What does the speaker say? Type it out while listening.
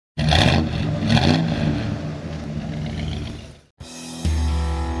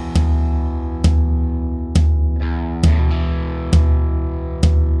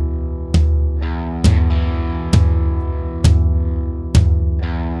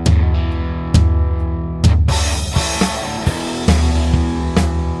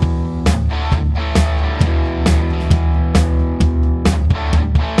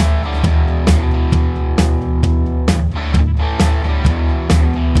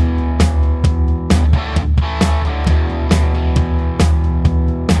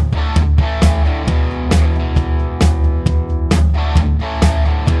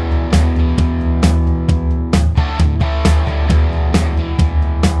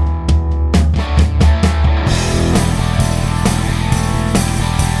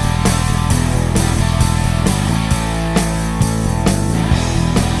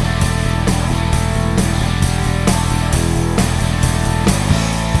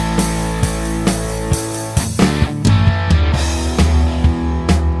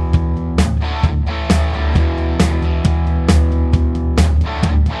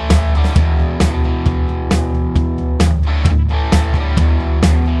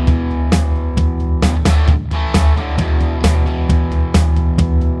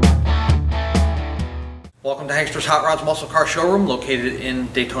Hagster's Hot Rods Muscle Car Showroom, located in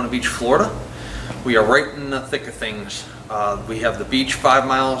Daytona Beach, Florida. We are right in the thick of things. We have the beach 5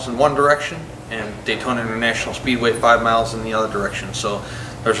 miles in one direction and Daytona International Speedway 5 miles in the other direction. So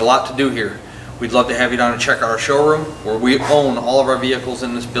there's a lot to do here. We'd love to have you down and check out our showroom, where we own all of our vehicles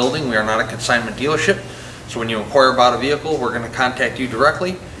in this building. We are not a consignment dealership. So when you inquire about a vehicle, we're going to contact you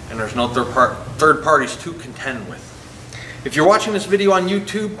directly, and there's no third parties to contend with. If you're watching this video on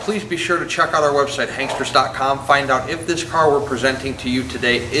YouTube, please be sure to check out our website, Hangsters.com. Find out if this car we're presenting to you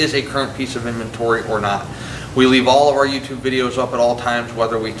today is a current piece of inventory or not. We leave all of our YouTube videos up at all times,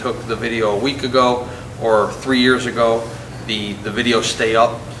 whether we took the video a week ago or 3 years ago. The videos stay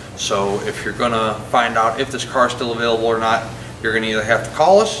up. So if you're going to find out if this car is still available or not, you're going to either have to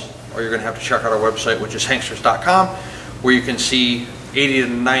call us or you're going to have to check out our website, which is Hangsters.com, where you can see 80 to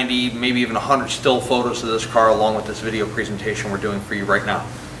 90, maybe even 100 still photos of this car along with this video presentation we're doing for you right now.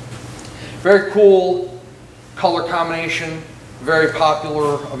 Very cool color combination, very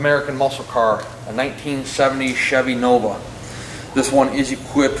popular American muscle car, a 1970 Chevy Nova. This one is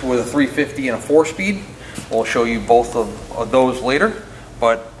equipped with a 350 and a 4-speed. We'll show you both of those later,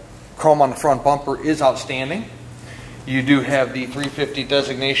 but chrome on the front bumper is outstanding. You do have the 350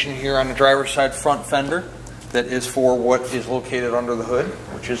 designation here on the driver's side front fender. That is for what is located under the hood,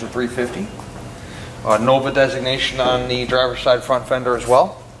 which is a 350. Nova designation on the driver's side front fender as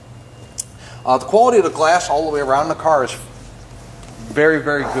well. The quality of the glass all the way around the car is very,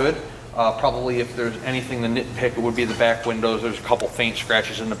 very good. Probably if there's anything to nitpick, it would be the back windows. There's a couple faint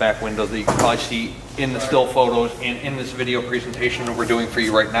scratches in the back window that you can probably see in the still photos and in this video presentation that we're doing for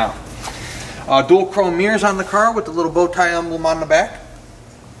you right now. Dual chrome mirrors on the car with the little bow tie emblem on the back.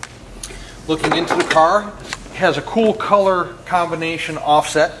 Looking into the car, it has a cool color combination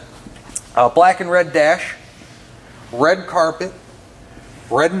offset. Black and red dash, red carpet,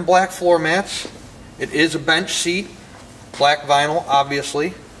 red and black floor mats. It is a bench seat, black vinyl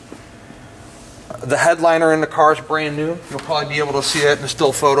obviously. The headliner in the car is brand new. You'll probably be able to see that in the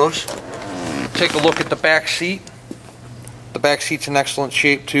still photos. Take a look at the back seat. The back seat's in excellent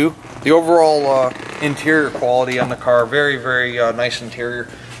shape too. The overall interior quality on the car, very, very nice interior.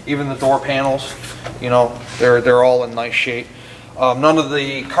 Even the door panels, you know, they're all in nice shape. None of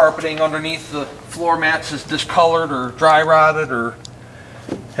the carpeting underneath the floor mats is discolored or dry rotted or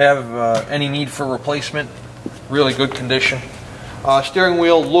have any need for replacement. Really good condition. Steering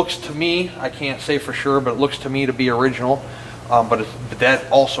wheel looks to me, I can't say for sure, but it looks to me to be original. But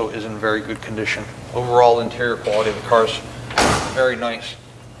that also is in very good condition. Overall interior quality of the car is very nice.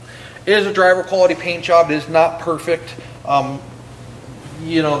 It is a driver quality paint job. It is not perfect.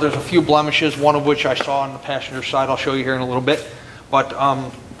 You know, there's a few blemishes, one of which I saw on the passenger side. I'll show you here in a little bit. But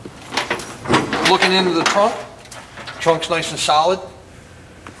looking into the trunk's nice and solid.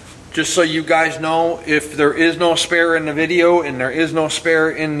 Just so you guys know, if there is no spare in the video and there is no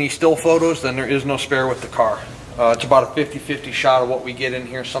spare in the still photos, then there is no spare with the car. It's about a 50-50 shot of what we get in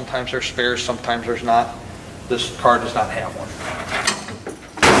here. Sometimes there's spares, sometimes there's not. This car does not have one.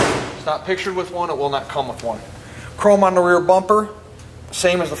 It's not pictured with one, it will not come with one. Chrome on the rear bumper,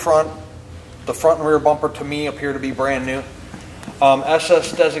 same as the front. The front and rear bumper to me appear to be brand new.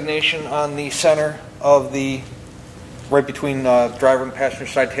 SS designation on the center of the, right between driver and passenger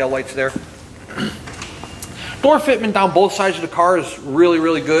side taillights there. Door fitment down both sides of the car is really,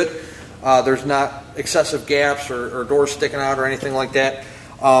 really good. There's not excessive gaps or doors sticking out or anything like that.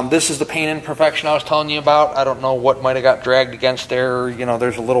 This is the paint imperfection I was telling you about. I don't know what might have got dragged against there. You know,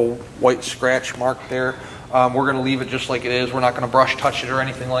 there's a little white scratch mark there. We're going to leave it just like it is. We're not going to brush touch it or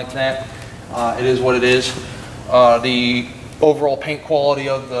anything like that. It is what it is. The overall paint quality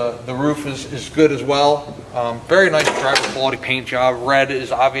of the roof is good as well. Very nice driver quality paint job. Red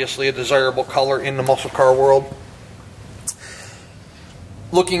is obviously a desirable color in the muscle car world.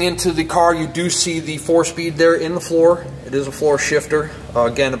 Looking into the car, you do see the 4-speed there in the floor. It is a floor shifter.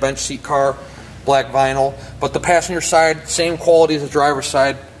 Again, a bench seat car, black vinyl. But the passenger side, same quality as the driver's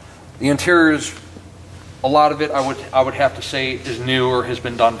side. The interior is, a lot of it I would have to say is new or has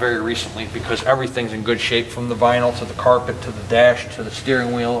been done very recently, because everything's in good shape, from the vinyl to the carpet to the dash to the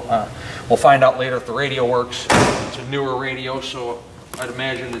steering wheel. We'll find out later if the radio works. It's a newer radio, so I'd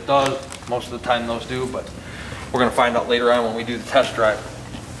imagine it does. Most of the time those do, but we're going to find out later on when we do the test drive.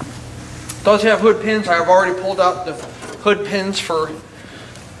 It does have hood pins. I have already pulled out the hood pins for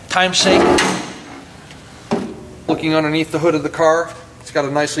time's sake. Looking underneath the hood of the car, it's got a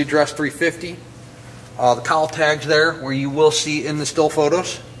nicely dressed 350. The cowl tags there, where you will see in the still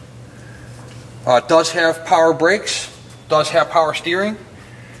photos. It does have power brakes, does have power steering.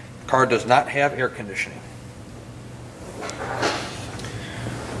 The car does not have air conditioning.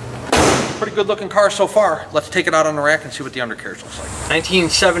 Pretty good looking car so far. Let's take it out on the rack and see what the undercarriage looks like.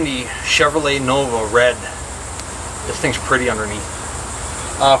 1970 Chevrolet Nova red. This thing's pretty underneath.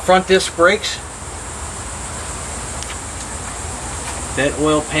 Front disc brakes. That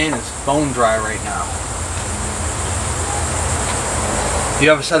oil pan is bone dry right now. You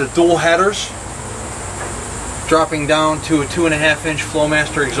have a set of dual headers dropping down to a 2.5-inch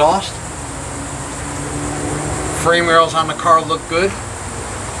Flowmaster exhaust. Frame rails on the car look good.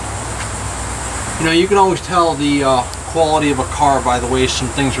 You know, you can always tell the quality of a car by the way some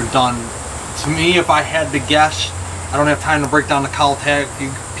things are done. To me, if I had to guess, I don't have time to break down the cowl tag.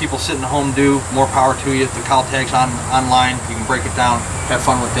 You people sitting at home do, more power to you. The cowl tag's online. You can break it down. Have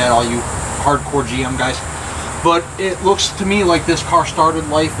fun with that, all you hardcore GM guys. But it looks to me like this car started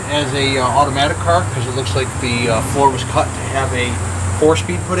life as a automatic car, because it looks like the floor was cut to have a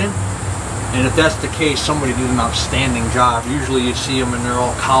 4-speed put in. And if that's the case, somebody did an outstanding job. Usually you see them and they're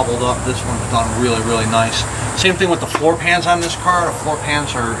all cobbled up. This one's done really, really nice. Same thing with the floor pans on this car. The floor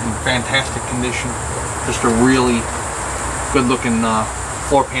pans are in fantastic condition. Just a really good looking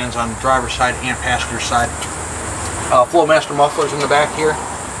floor pans on the driver's side and passenger side. Flowmaster mufflers in the back here.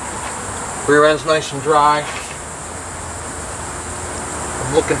 Rear end's nice and dry.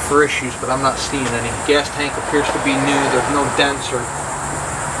 I'm looking for issues, but I'm not seeing any. Gas tank appears to be new. There's no dents or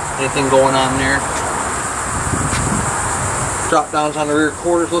anything going on there. Drop downs on the rear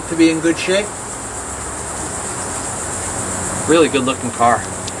quarters look to be in good shape. Really good looking car.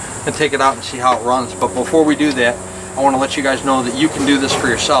 I'm going to take it out and see how it runs, but before we do that, I want to let you guys know that you can do this for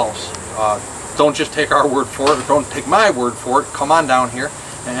yourselves. Don't just take our word for it, or don't take my word for it. Come on down here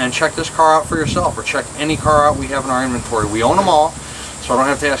and check this car out for yourself, or check any car out we have in our inventory. We own them all, so I don't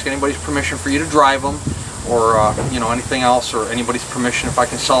have to ask anybody's permission for you to drive them, or you know, anything else, or anybody's permission if I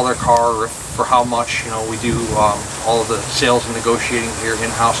can sell their car, or for how much. You know, we do all of the sales and negotiating here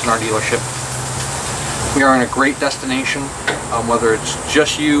in-house in our dealership. We are in a great destination, whether it's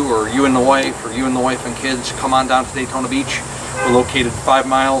just you or you and the wife, or you and the wife and kids. Come on down to Daytona Beach. We're located 5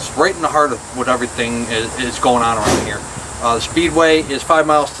 miles right in the heart of what everything is going on around here. The Speedway is 5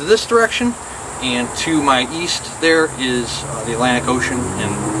 miles to this direction, and to my east there is the Atlantic Ocean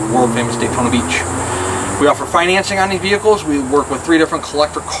and world famous Daytona Beach. We offer financing on these vehicles. We work with 3 different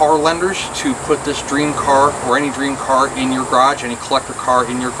collector car lenders to put this dream car or any dream car in your garage, any collector car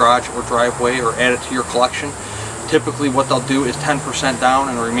in your garage or driveway, or add it to your collection. Typically what they'll do is 10% down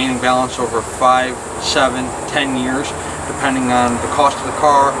and the remaining balance over 5, 7, 10 years, depending on the cost of the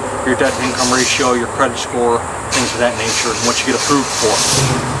car, your debt to income ratio, your credit score, things of that nature, and what you get approved for.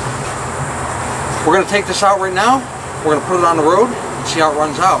 We're going to take this out right now. We're going to put it on the road and see how it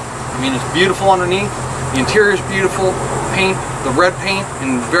runs out. I mean, it's beautiful underneath. The interior is beautiful. Paint, the red paint,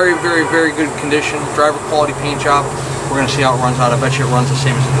 in very, very, very good condition. Driver quality paint job. We're going to see how it runs out. I bet you it runs the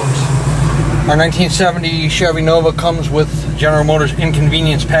same as it looks. Our 1970 Chevy Nova comes with General Motors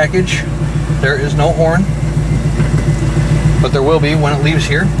Inconvenience Package. There is no horn, but there will be when it leaves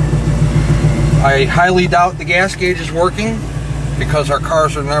here. I highly doubt the gas gauge is working because our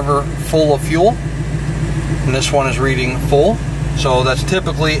cars are never full of fuel, and this one is reading full, so that's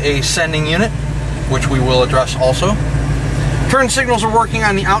typically a sending unit, which we will address also. Turn signals are working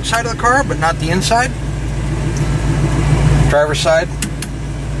on the outside of the car, but not the inside. Driver's side,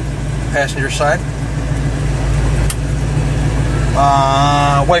 passenger side.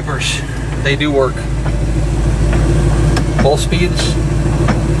 Wipers, they do work. Both speeds.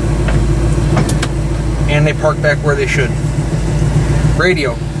 And they park back where they should.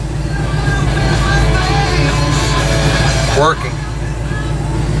 Radio. Working.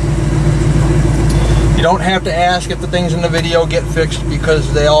 You don't have to ask if the things in the video get fixed,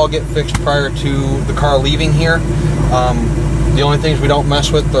 because they all get fixed prior to the car leaving here. The only things we don't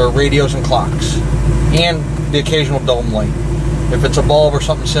mess with are radios and clocks, and the occasional dome light. If it's a bulb or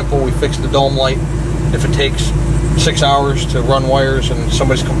something simple, we fix the dome light. If it takes 6 hours to run wires and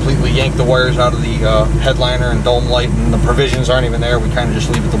somebody's completely yanked the wires out of the headliner and dome light and the provisions aren't even there, we kind of just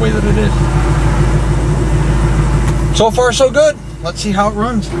leave it the way that it is. So far so good. Let's see how it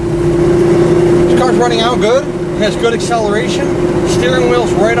runs. This car's running out good. It has good acceleration. Steering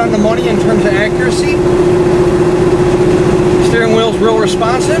wheel's right on the money in terms of accuracy. Steering wheel's real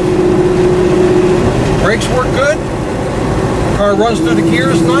responsive. Brakes work good. Car runs through the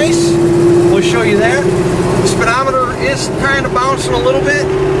gears nice. We'll show you that. The speedometer is kind of bouncing a little bit.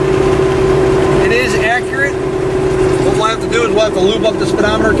 It is accurate. What we'll have to do is we'll have to lube up the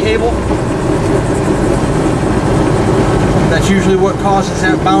speedometer cable. That's usually what causes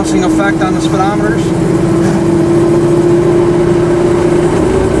that bouncing effect on the speedometers.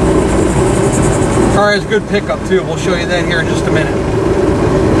 Car has good pickup too. We'll show you that here in just a minute.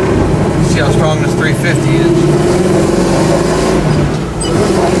 See how strong this 350 is.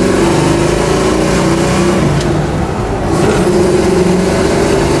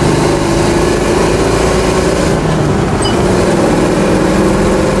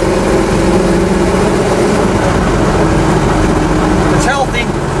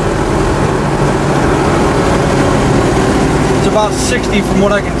 About 60 from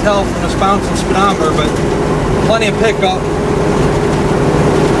what I can tell from this bouncing speedometer, but plenty of pickup.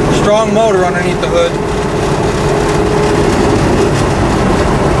 Strong motor underneath the hood.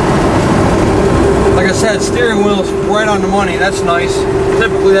 Like I said, steering wheel's right on the money. That's nice.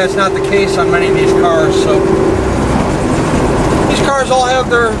 Typically that's not the case on many of these cars, so these cars all have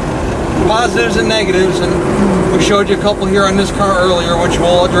their positives and negatives, and we showed you a couple here on this car earlier, which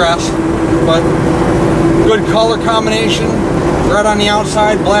we'll address. But good color combination, red on the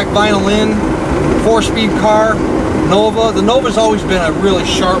outside, black vinyl in, 4-speed car, Nova. The Nova's always been a really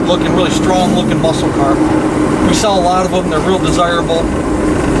sharp looking, really strong looking muscle car. We sell a lot of them, they're real desirable.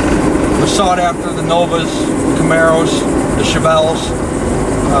 They're sought after, the Novas, the Camaros, the Chevelles.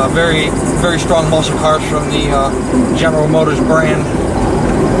 Very, very strong muscle cars from the General Motors brand.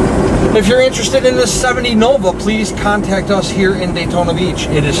 If you're interested in this 70 Nova, please contact us here in Daytona Beach.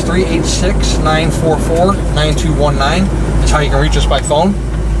 It is 386-944-9219. That's how you can reach us by phone.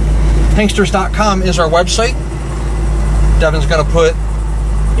 Hanksters.com is our website. Devin's going to put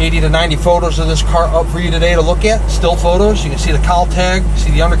 80 to 90 photos of this car up for you today to look at. Still photos. You can see the cowl tag,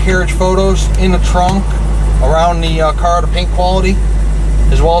 see the undercarriage photos in the trunk, around the car, the paint quality,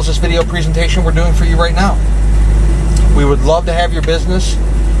 as well as this video presentation we're doing for you right now. We would love to have your business.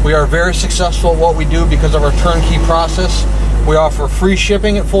 We are very successful at what we do because of our turnkey process. We offer free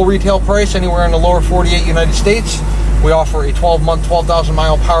shipping at full retail price anywhere in the lower 48 United States. We offer a 12-month,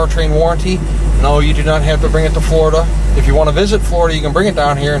 12,000-mile powertrain warranty. No, you do not have to bring it to Florida. If you want to visit Florida, you can bring it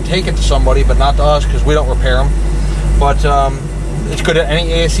down here and take it to somebody, but not to us because we don't repair them. But it's good at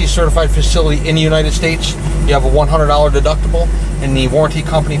any ASE certified facility in the United States. You have a $100 deductible, and the warranty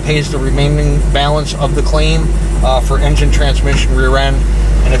company pays the remaining balance of the claim for engine, transmission, rear end.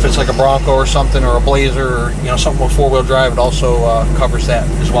 And if it's like a Bronco or something, or a Blazer, or something with 4-wheel drive, it also covers that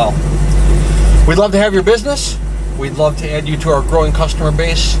as well. We'd love to have your business. We'd love to add you to our growing customer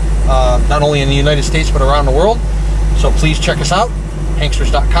base, not only in the United States but around the world. So please check us out,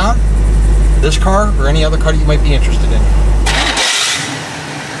 Hanksters.com. This car or any other car that you might be interested in.